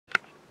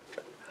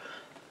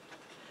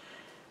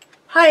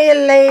Hiya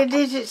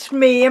ladies, it's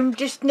me. I'm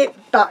just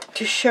nipped back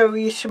to show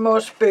you some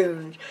more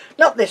spoons.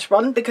 Not this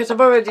one, because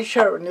I've already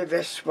shown you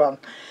this one.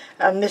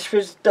 And this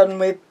was done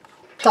with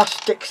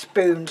plastic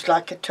spoons,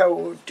 like I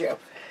told you.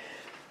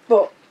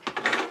 But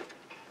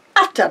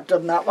after I'd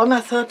done that one, I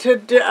thought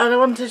I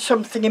wanted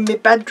something in my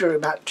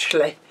bedroom,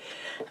 actually.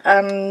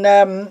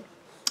 And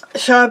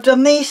so I've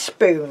done these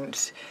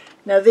spoons.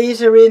 Now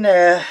these are in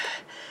a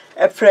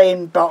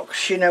framed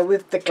box, you know,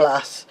 with the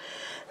glass.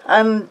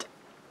 And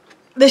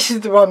this is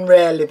the one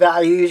really that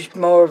I used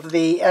more of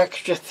the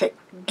extra thick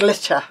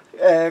glitter,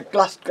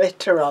 glass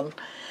glitter on.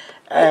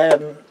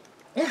 Yeah,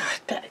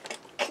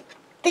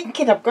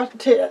 thinking I've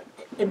got it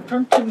in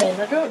front of me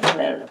and I don't know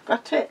where I've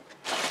got it.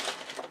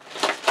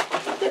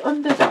 Is it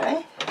under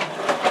there?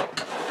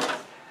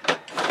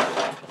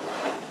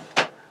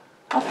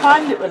 I'll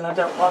find it when I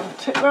don't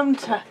want it,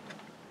 won't I?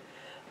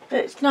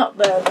 It's not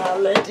there now,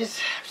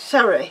 ladies.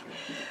 Sorry.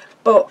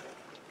 But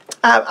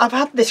I've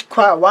had this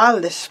quite a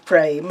while, this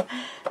frame,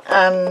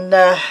 and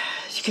as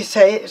you can see,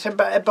 it's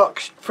a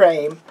boxed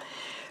frame.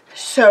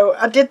 So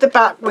I did the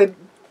back with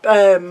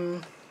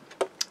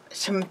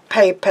some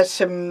paper,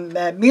 some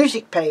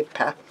music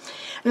paper.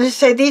 And as I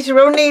say, these are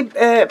only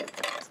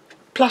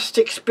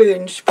plastic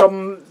spoons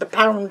from the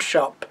pound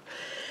shop.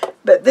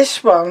 But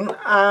this one,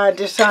 I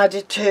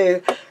decided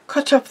to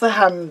cut off the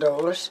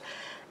handles,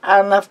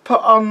 and I've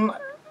put on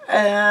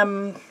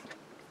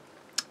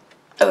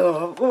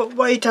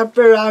what you'd have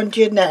around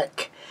your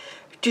neck,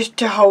 just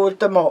to hold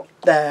them up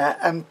there,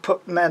 and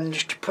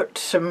managed to put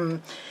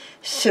some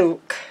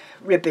silk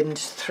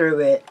ribbons through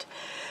it.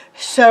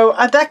 So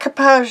I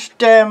decoupaged,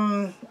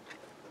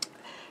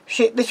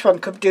 this one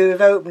could do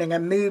with opening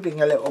and moving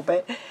a little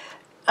bit.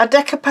 I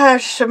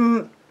decoupaged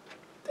some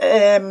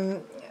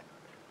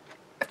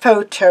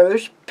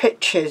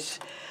pictures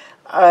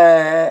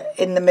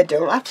in the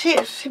middle. I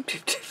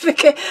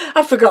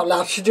forgot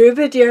how to do a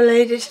video,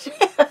 ladies.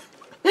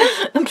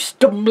 I'm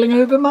stumbling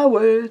over my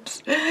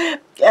words.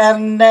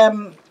 And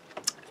I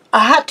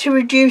had to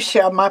reduce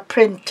it on my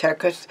printer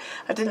because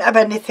I didn't have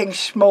anything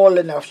small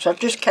enough, so I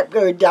just kept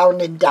going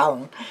down and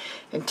down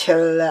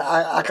until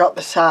I got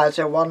the size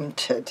I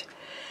wanted.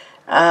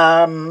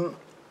 I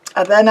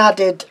then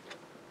added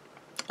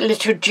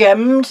little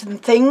gems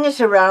and things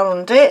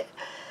around it,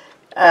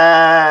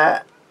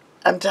 and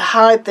to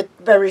hide the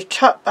very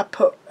top I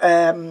put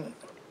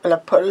I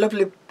put a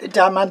lovely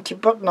diamante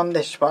button on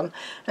this one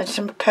and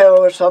some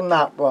pearls on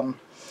that one.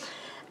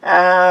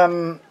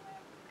 I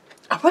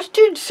was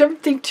doing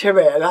something to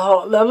it and I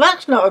thought, no,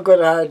 that's not a good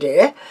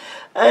idea.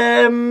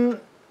 What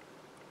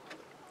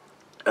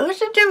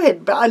was I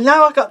doing? But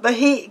now I got the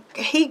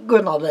heat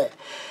gun on it.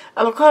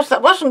 And of course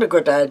that wasn't a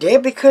good idea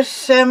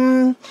because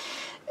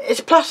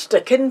it's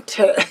plastic, isn't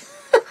it?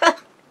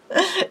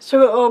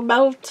 So it all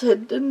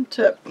melted, didn't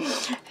it?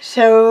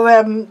 So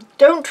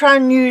don't try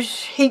and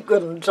use heat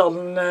guns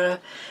on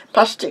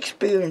plastic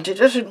spoons. It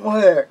doesn't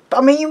work. But,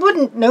 I mean, you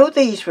wouldn't know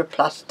these were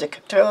plastic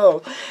at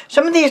all.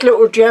 Some of these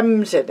little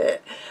gems in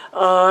it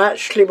are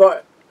actually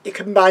what you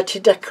can buy to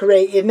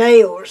decorate your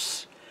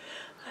nails.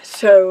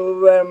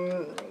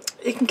 So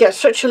you can get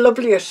such a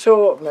lovely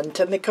assortment,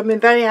 and they come in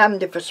very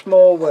handy for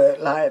small work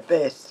like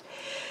this.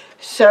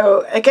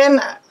 So again,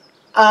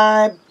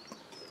 I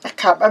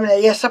can't remember.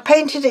 Yes, I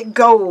painted it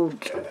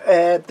gold,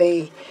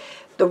 the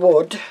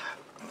wood.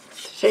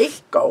 See,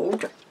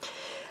 gold.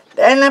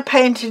 Then I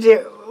painted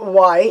it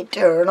white,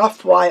 or an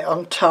off-white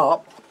on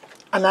top,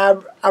 and I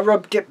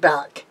rubbed it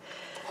back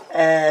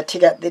to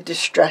get the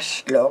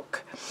distressed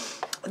look.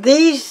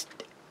 These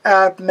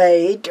I've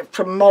made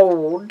from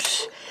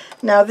moulds.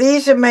 Now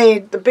these are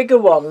made, the bigger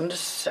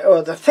ones,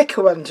 or the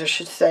thicker ones I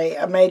should say,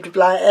 are made with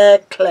like air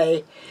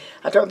clay.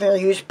 I don't think I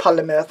used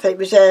polymer, I think it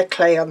was air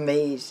clay on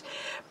these.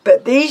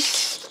 But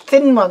these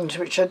thin ones,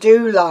 which I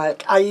do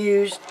like, I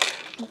used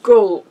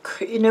gulk,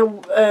 you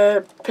know,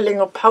 filling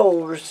up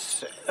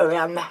holes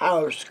around the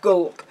house,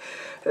 gulk.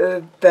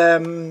 A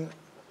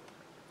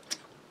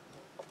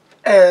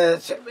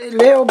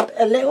little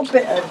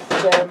bit of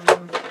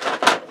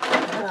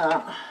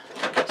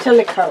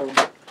silicone.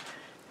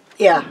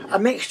 Yeah, I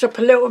mixed up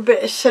a little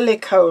bit of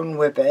silicone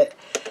with it,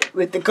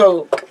 with the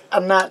gulk,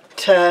 and that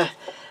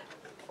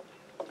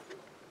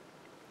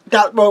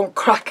won't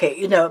crack it,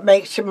 you know, it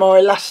makes it more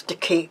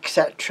elasticy,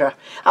 etc.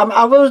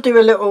 I will do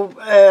a little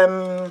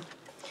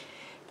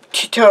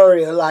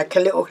tutorial, like a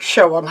little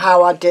show on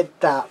how I did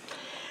that.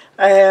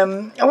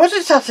 I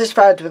wasn't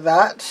satisfied with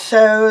that,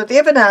 so the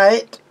other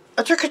night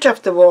I took it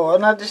off the wall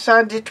and I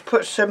decided to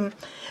put some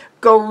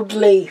gold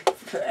leaf.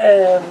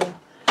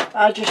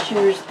 I just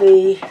used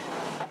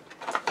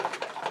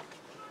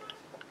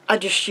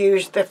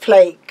the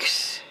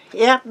flakes.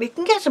 Yeah, you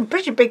can get some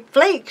pretty big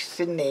flakes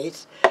in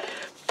these.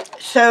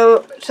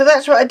 So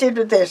that's what I did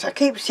with this. I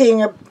keep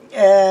seeing a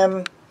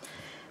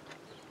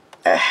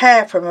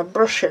hair from a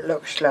brush, it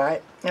looks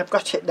like. I've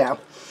got it now.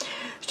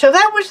 So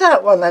that was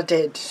that one I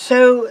did.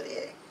 So,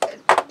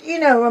 you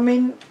know, I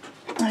mean,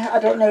 I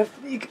don't know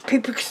if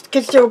people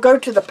can still go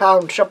to the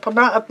pound shop.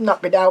 I've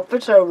not been out for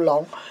so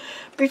long.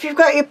 But if you've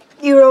got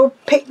your old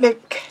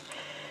picnic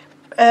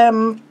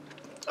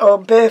or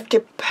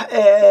birthday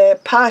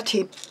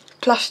party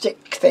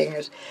plastic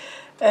things.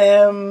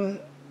 They're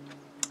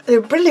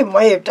a brilliant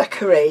way of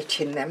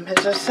decorating them,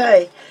 as I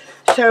say.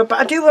 So, but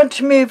I do want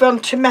to move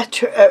on to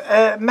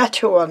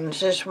metal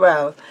ones as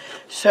well.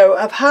 So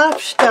I've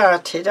half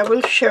started. I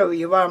will show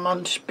you while I'm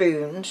on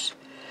spoons.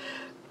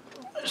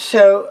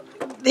 So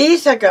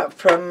these I got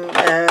from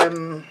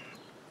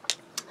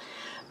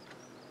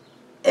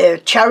a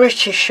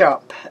charity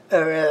shop,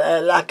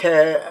 or like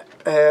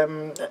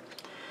an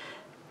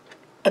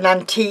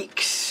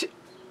antiques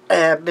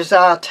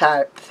bazaar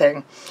type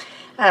thing.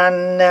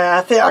 And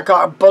I think I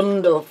got a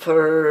bundle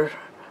for,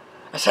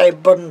 I say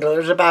bundle, it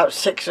was about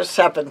 6 or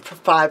 7 for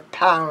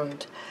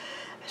 £5.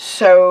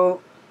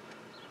 So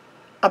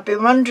I've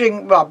been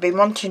wondering, well, I've been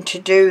wanting to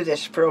do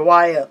this for a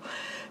while.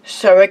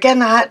 So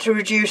again, I had to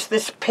reduce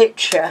this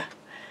picture.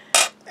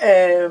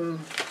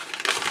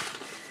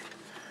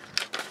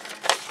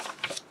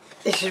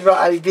 This is what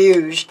I've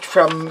used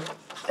from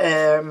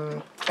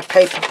a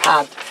paper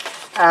pad,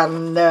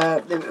 and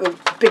they were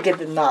bigger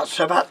than that,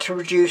 so I've had to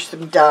reduce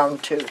them down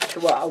to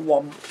what I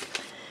want.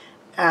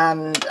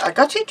 And I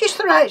got it just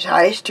the right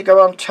size to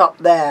go on top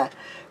there.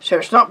 So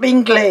it's not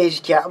been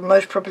glazed yet. I'll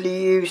most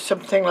probably use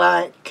something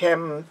like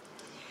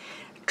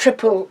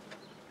triple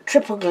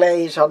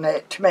glaze on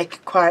it to make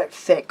it quite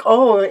thick,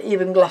 or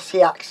even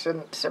glossy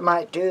accents. I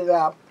might do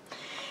that.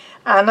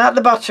 And at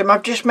the bottom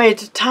I've just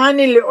made a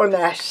tiny little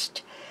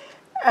nest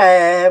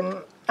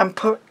and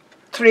put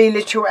 3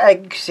 little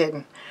eggs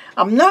in.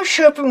 I'm not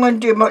sure if I'm going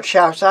to do much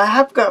else. I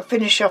have got to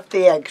finish off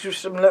the eggs with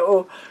some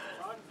little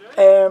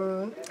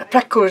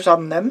freckles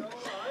on them.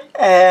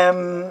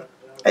 As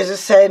I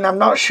say, and I'm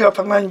not sure if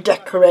I'm going to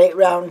decorate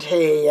around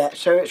here yet,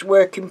 so it's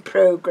work in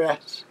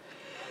progress.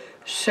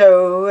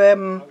 So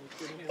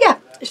yeah,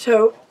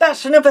 so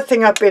that's another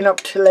thing I've been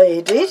up to,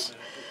 ladies.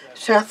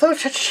 So I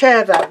thought I'd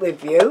share that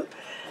with you,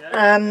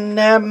 and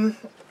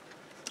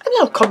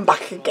I'll come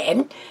back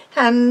again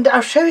and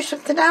I'll show you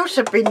something else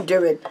I've been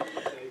doing.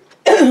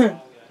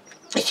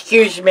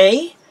 Excuse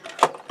me.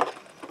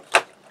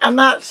 And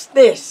that's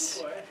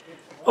this,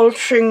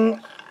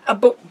 altering a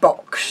book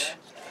box,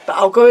 but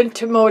I'll go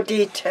into more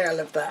detail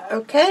of that,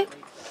 okay?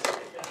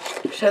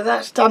 So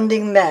that's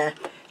standing there.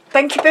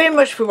 Thank you very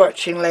much for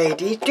watching,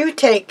 ladies. Do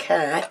take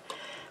care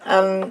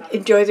and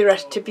enjoy the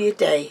rest of your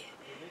day.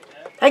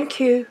 Thank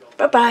you.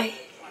 Bye-bye.